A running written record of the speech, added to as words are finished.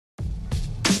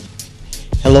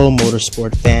Hello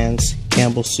motorsport fans,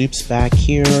 Campbell Soups back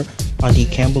here on the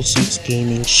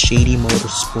CampbellSoupsGaming Shady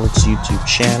Motorsports YouTube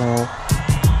channel,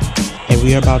 and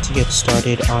we are about to get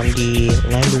started on the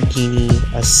Lamborghini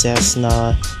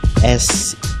Essenza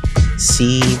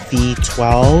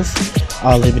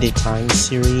SCV12 limited time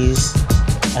series.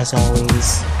 As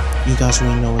always, you guys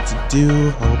already know what to do.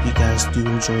 I hope you guys do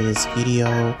enjoy this video,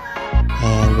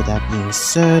 and with that being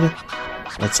said,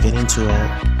 let's get into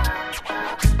it.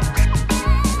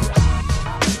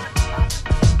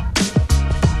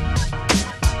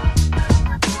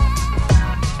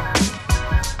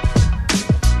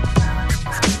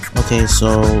 Okay,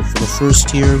 so for the first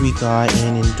tier we got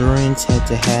an endurance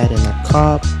head-to-head and a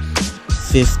cup,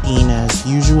 15 as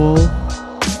usual.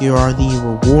 Here are the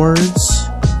rewards,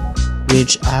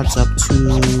 which adds up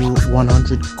to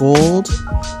 100 gold.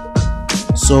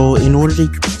 So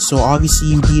obviously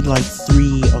you need like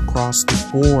 3 across the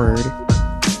board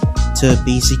to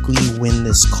basically win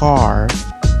this car,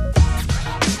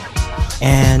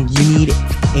 and you need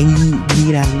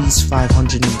at least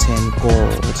 510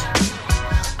 gold.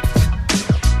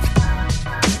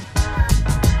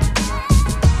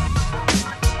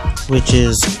 Which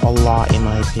is a lot in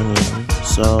my opinion.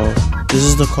 So this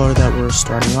is the car that we're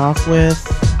starting off with.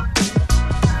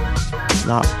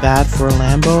 Not bad for a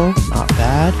Lambo, not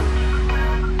bad.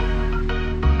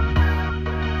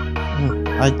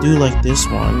 I do like this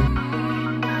one.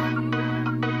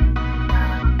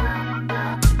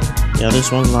 Yeah, this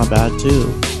one's not bad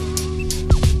too.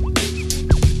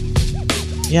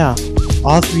 Yeah,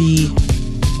 all three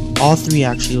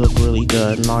actually look really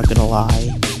good, I'm not gonna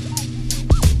lie.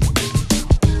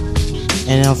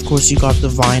 And of course you got the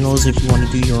vinyls if you want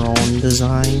to do your own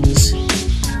designs.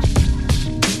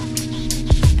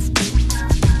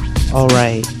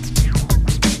 Alright.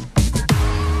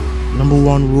 Number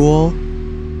 1 rule.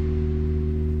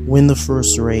 Win the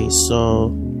first race. So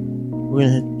we're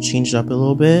going to change it up a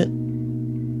little bit.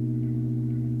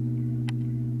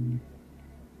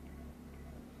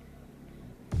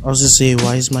 I was just saying,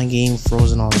 why is my game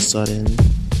frozen all of a sudden?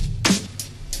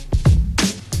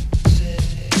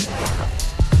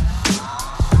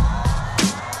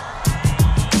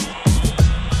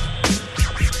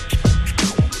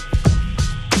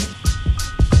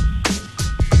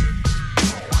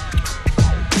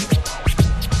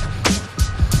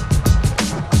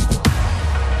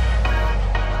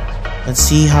 Let's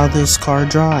see how this car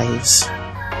drives.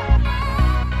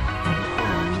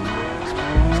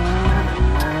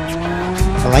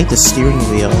 I like the steering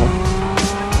wheel.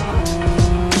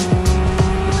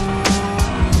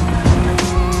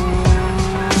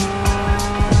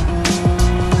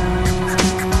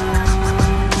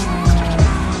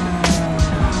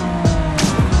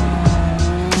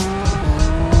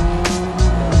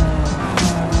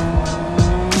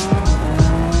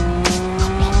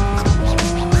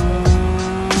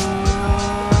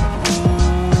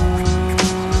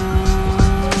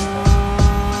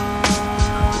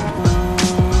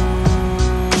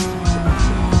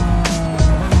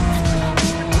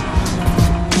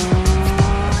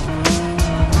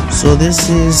 So this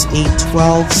is a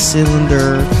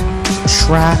 12-cylinder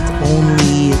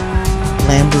track-only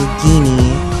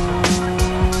Lamborghini,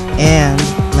 and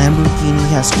Lamborghini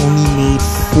has only made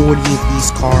 40 of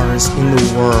these cars in the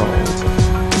world.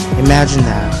 Imagine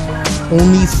that.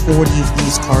 Only 40 of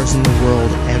these cars in the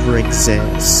world ever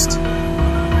exist.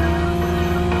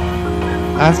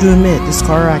 I have to admit, this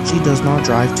car actually does not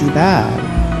drive too bad.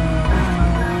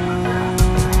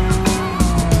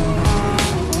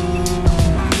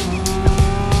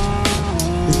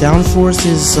 Downforce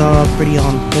is pretty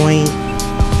on point.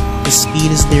 The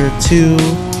speed is there too.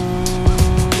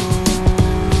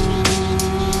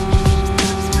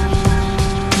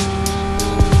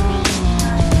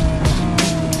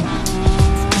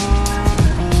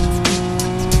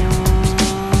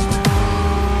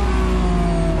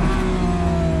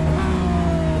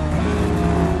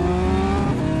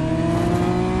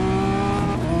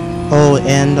 Oh,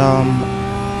 and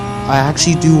I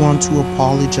actually do want to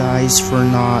apologize for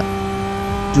not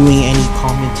doing any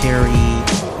commentary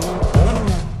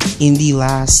in the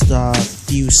last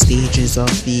few stages of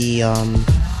the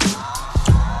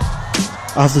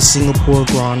Singapore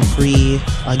Grand Prix.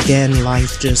 Again,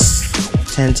 life just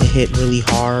tended to hit really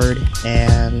hard,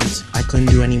 and I couldn't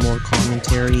do any more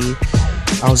commentary.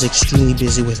 I was extremely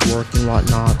busy with work and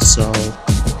whatnot, so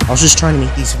I was just trying to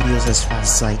make these videos as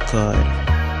fast as I could.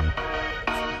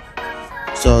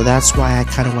 So that's why I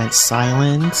kind of went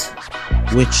silent,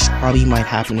 which probably might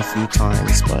happen a few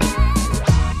times, but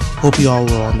hope you all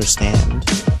will understand.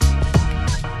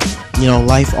 You know,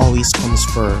 life always comes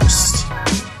first.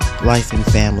 life and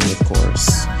family, of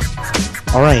course.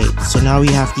 Alright, so now we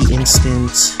have the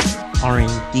instant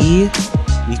R&D.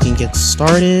 We can get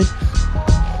started.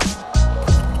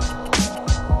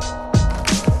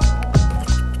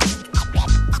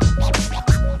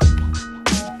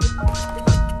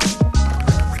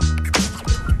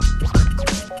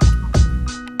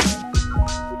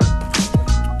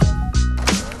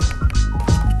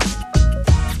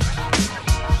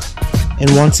 And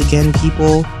once again,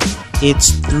 people,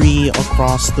 it's 3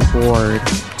 across the board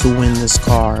to win this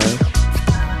car.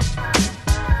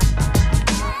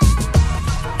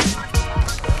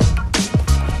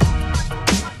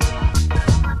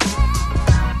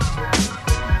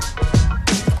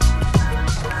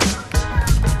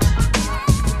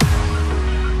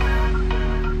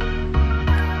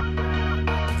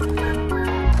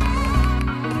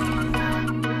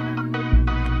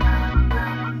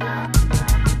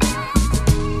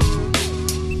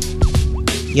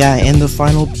 Yeah, and the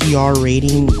final PR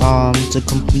rating to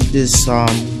complete this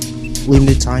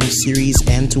limited time series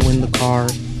and to win the car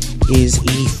is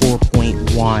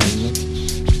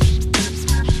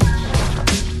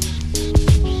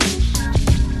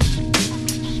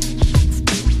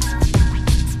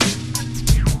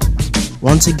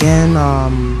Once again,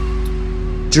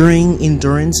 during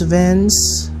endurance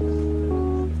events,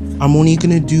 I'm only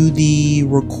gonna do the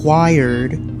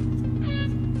required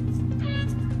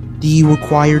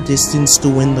distance to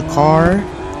win the car,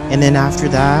 and then after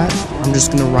that I'm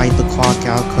just gonna write the clock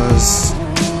out, because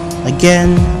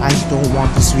again, I don't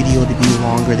want this video to be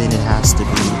longer than it has to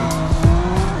be.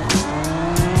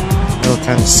 It'll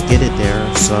kind of skid it there,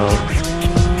 so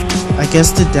I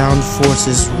guess the downforce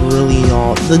is really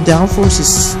all. The downforce is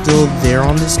still there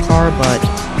on this car, but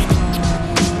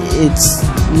it's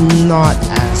not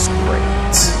as great.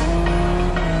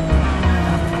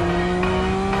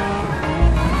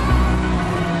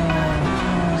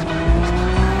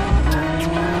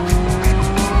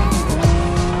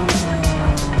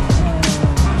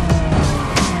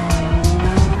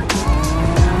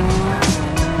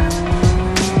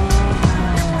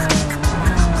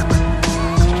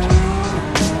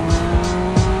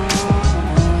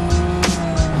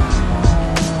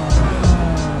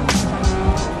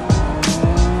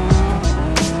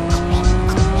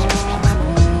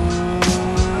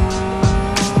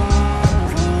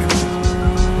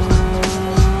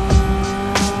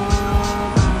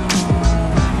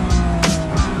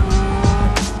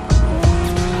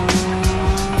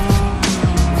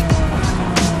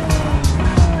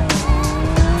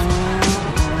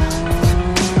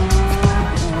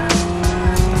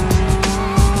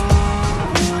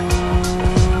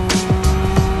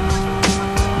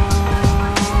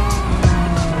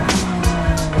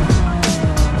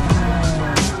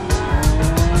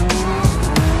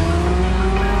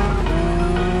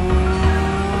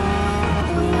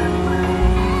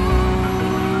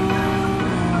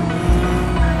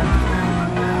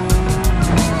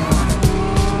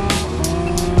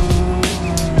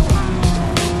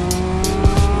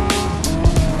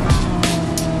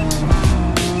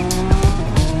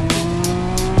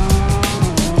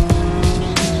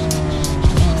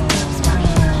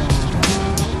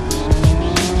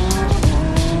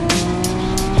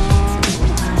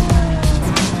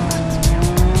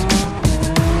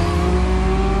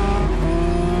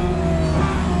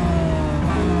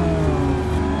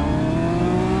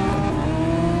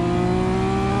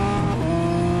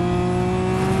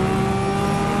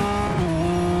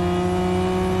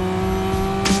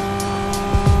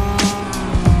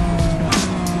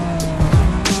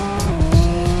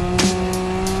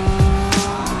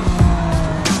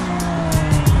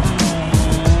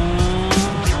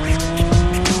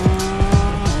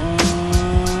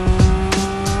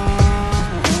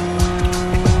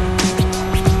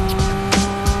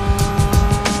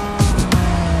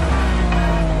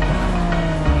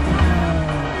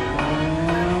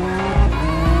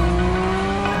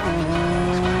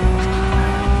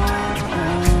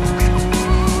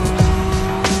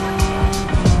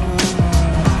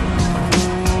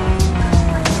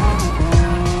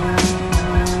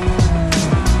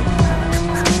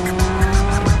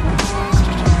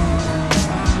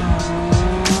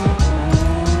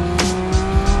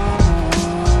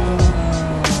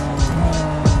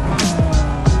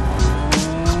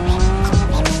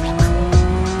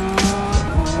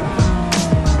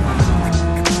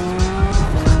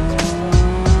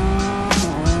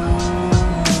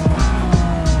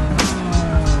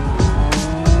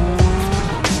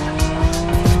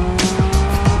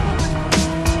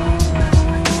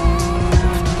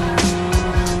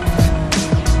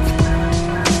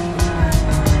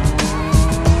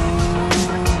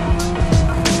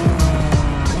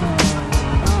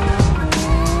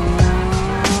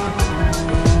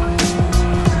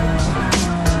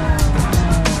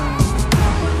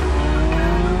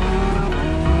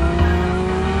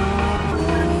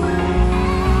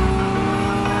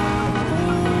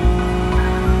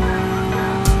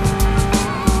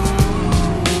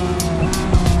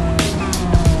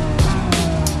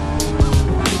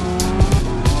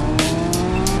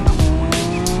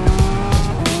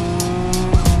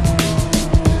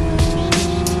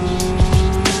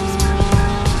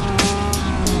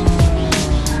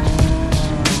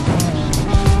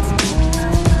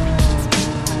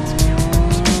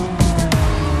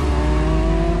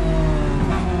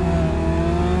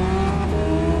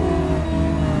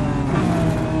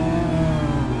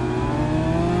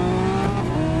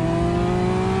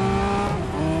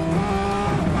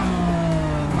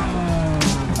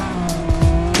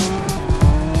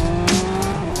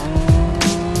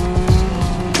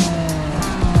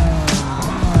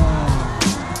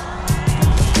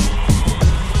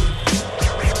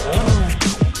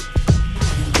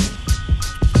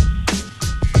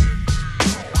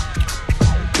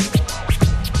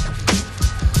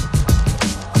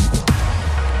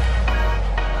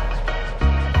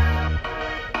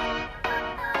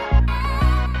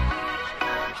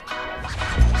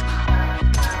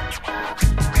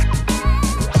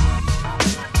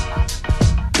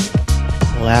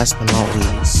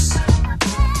 please.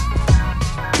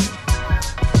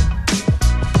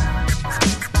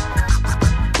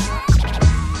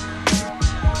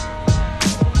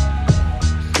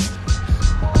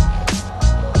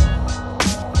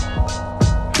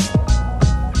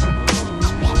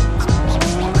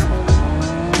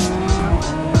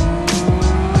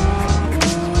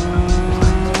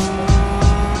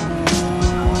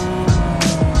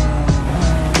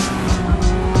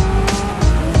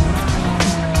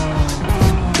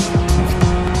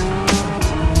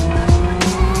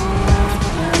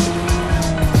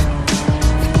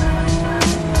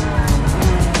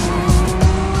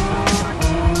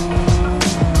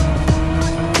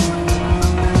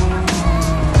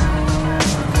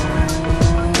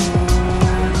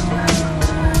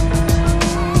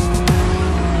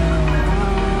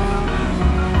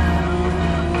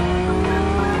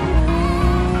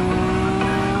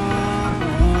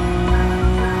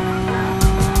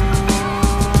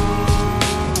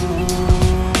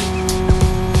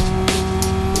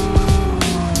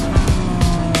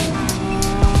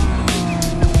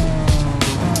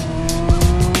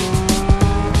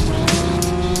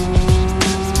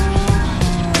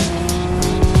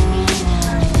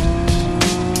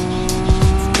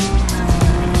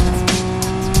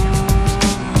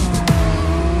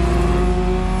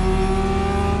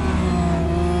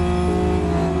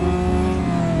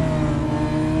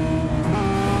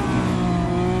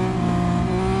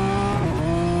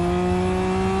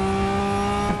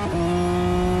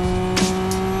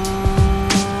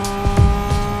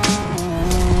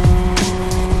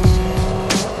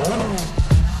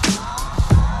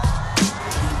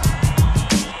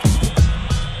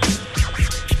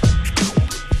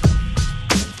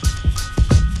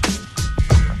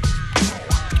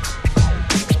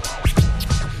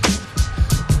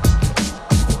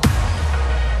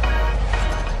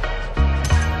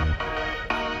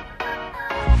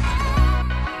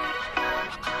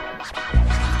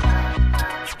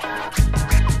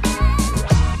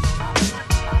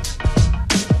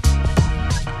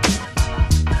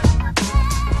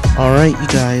 Alright, you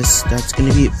guys, that's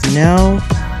gonna be it for now.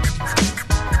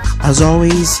 As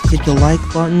always, hit the like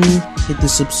button, hit the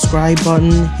subscribe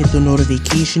button, hit the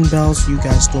notification bell so you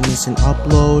guys don't miss an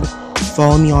upload.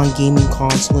 Follow me on gaming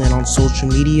console and on social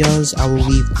medias. I will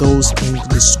leave those in the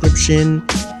description.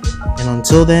 And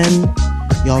until then,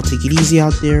 y'all take it easy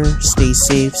out there, stay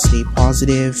safe, stay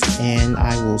positive, and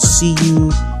I will see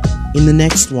you in the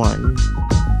next one.